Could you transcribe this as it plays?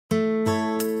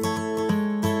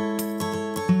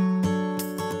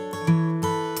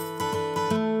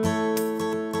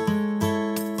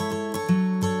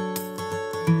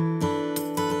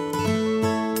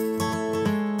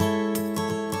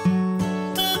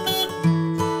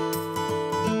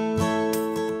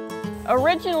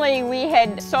Originally, we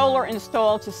had solar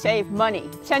installed to save money.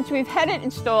 Since we've had it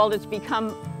installed, it's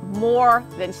become more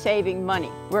than saving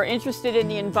money. We're interested in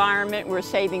the environment, we're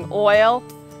saving oil,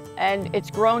 and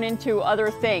it's grown into other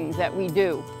things that we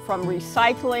do, from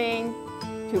recycling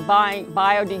to buying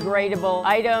biodegradable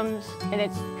items, and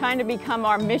it's kind of become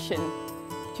our mission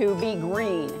to be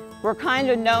green. We're kind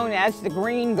of known as the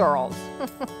green girls.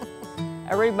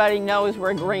 Everybody knows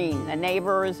we're green, the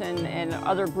neighbors and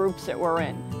other groups that we're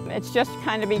in. It's just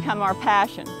kind of become our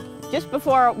passion. Just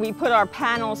before we put our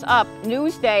panels up,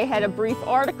 Newsday had a brief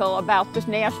article about this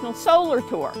National Solar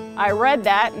Tour. I read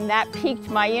that and that piqued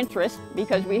my interest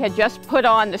because we had just put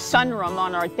on the sunroom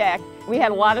on our deck. We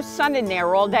had a lot of sun in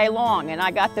there all day long, and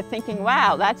I got to thinking,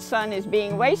 wow, that sun is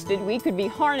being wasted. We could be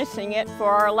harnessing it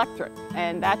for our electric.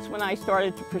 And that's when I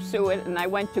started to pursue it, and I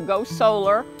went to Go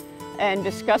Solar and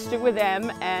discussed it with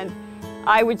them. And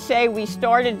I would say we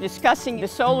started discussing the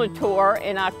solar tour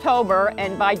in October,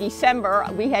 and by December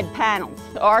we had panels.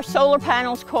 Our solar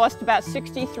panels cost about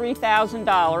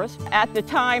 $63,000. At the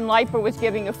time, LIPA was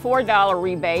giving a $4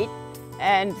 rebate,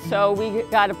 and so we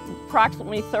got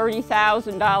approximately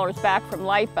 $30,000 back from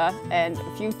LIPA and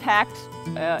a few tax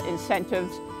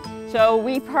incentives. So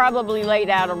we probably laid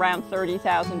out around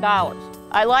 $30,000.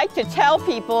 I like to tell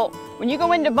people, when you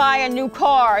go in to buy a new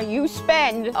car, you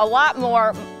spend a lot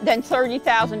more than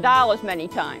 $30,000 many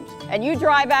times. And you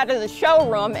drive out of the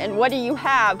showroom, and what do you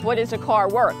have? What is a car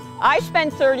worth? I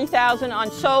spend $30,000 on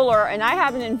solar, and I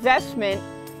have an investment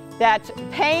that's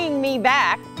paying me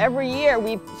back every year.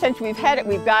 Since we've had it,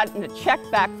 we've gotten a check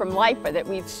back from LIPA that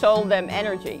we've sold them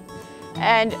energy.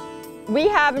 And we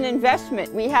have an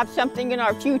investment. We have something in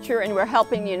our future, and we're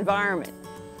helping the environment.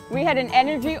 We had an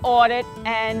energy audit,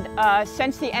 and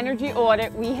since the energy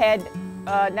audit, we had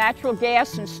natural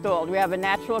gas installed. We have a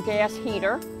natural gas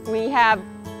heater. We have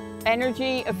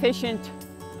energy efficient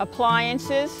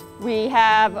appliances. We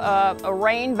have a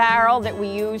rain barrel that we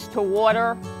use to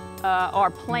water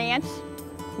our plants.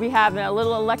 We have a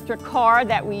little electric car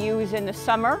that we use in the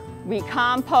summer. We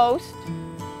compost.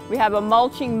 We have a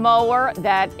mulching mower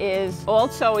that is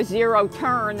also a zero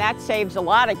turn. That saves a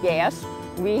lot of gas.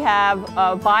 We have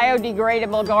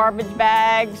biodegradable garbage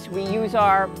bags. We use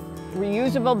our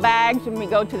reusable bags when we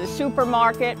go to the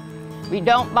supermarket. We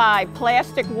don't buy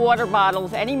plastic water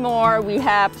bottles anymore. We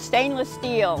have stainless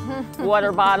steel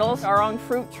water bottles, our own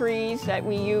fruit trees that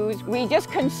we use. We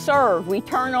just conserve. We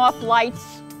turn off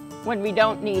lights when we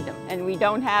don't need them, and we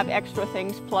don't have extra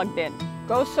things plugged in.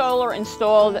 Go Solar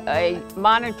installed a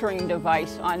monitoring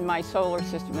device on my solar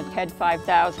system, a TED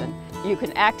 5000. You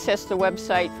can access the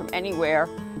website from anywhere.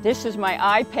 This is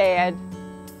my iPad.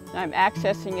 I'm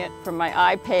accessing it from my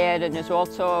iPad, and there's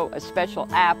also a special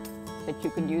app that you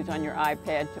can use on your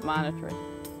iPad to monitor it.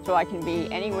 So I can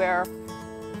be anywhere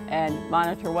and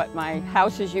monitor what my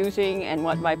house is using and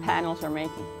what my panels are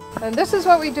making. And this is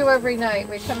what we do every night.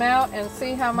 We come out and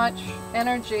see how much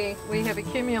energy we have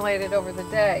accumulated over the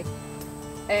day.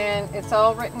 And it's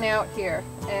all written out here.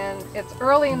 And it's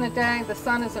early in the day, the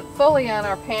sun isn't fully on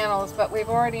our panels, but we've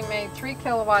already made 3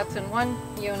 kilowatts in one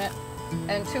unit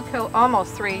and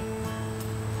almost 3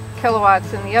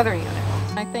 kilowatts in the other unit.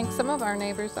 I think some of our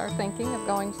neighbors are thinking of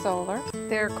going solar.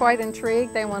 They're quite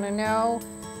intrigued. They want to know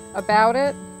about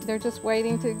it. They're just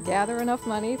waiting to gather enough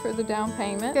money for the down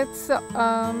payment. It's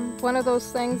one of those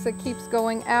things that keeps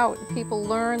going out. People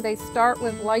learn. They start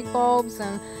with light bulbs,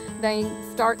 and they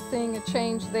start seeing a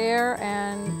change there,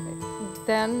 and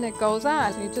then it goes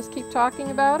on. You just keep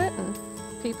talking about it, and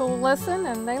people listen,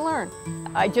 and they learn.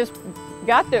 I just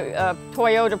got the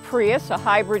Toyota Prius, a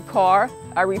hybrid car.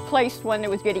 I replaced one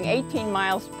that was getting 18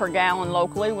 miles per gallon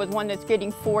locally with one that's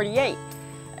getting 48.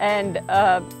 And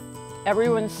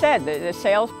everyone said, the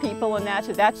salespeople and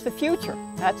that's the future.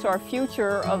 That's our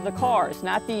future of the cars,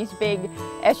 not these big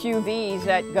SUVs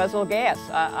that guzzle gas.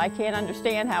 I can't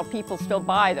understand how people still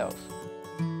buy those.